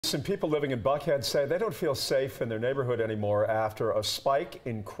Some people living in Buckhead say they don't feel safe in their neighborhood anymore after a spike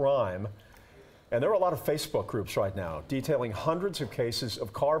in crime. And there are a lot of Facebook groups right now detailing hundreds of cases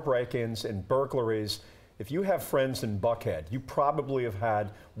of car break-ins and burglaries. If you have friends in Buckhead, you probably have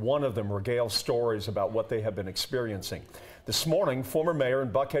had one of them regale stories about what they have been experiencing. This morning, former mayor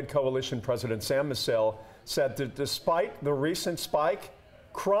and Buckhead Coalition President Sam Massell said that despite the recent spike,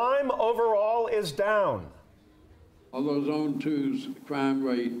 crime overall is down. Although Zone 2's crime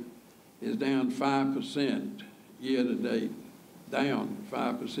rate is down 5% year to date, down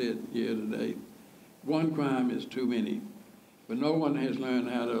 5% year to date, one crime is too many. But no one has learned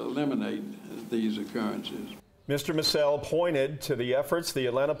how to eliminate these occurrences. Mr. Massell pointed to the efforts the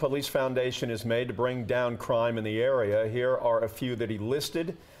Atlanta Police Foundation has made to bring down crime in the area. Here are a few that he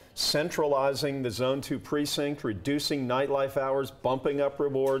listed: centralizing the Zone 2 precinct, reducing nightlife hours, bumping up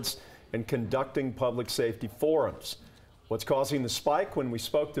rewards, and conducting public safety forums. What's causing the spike? When we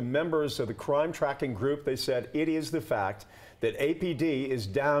spoke to members of the crime tracking group, they said it is the fact that APD is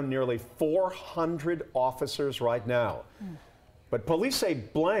down nearly 400 officers right now. But police say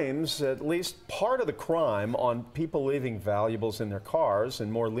blames at least part of the crime on people leaving valuables in their cars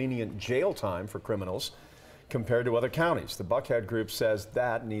and more lenient jail time for criminals compared to other counties. The Buckhead group says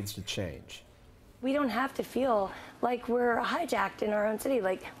that needs to change. We don't have to feel like we're hijacked in our own city,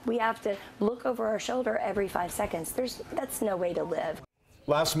 like we have to look over our shoulder every 5 seconds. That's no way to live.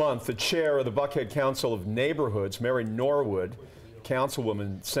 Last month, the chair of the Buckhead Council of Neighborhoods, Mary Norwood,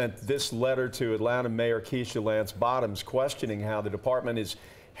 councilwoman, sent this letter to Atlanta Mayor Keisha Lance Bottoms questioning how the department is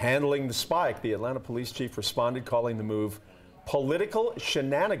handling the spike. The Atlanta police chief responded, calling the move political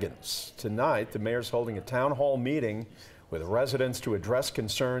shenanigans. Tonight, the mayor's holding a town hall meeting with residents to address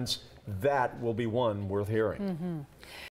concerns. That will be one worth hearing.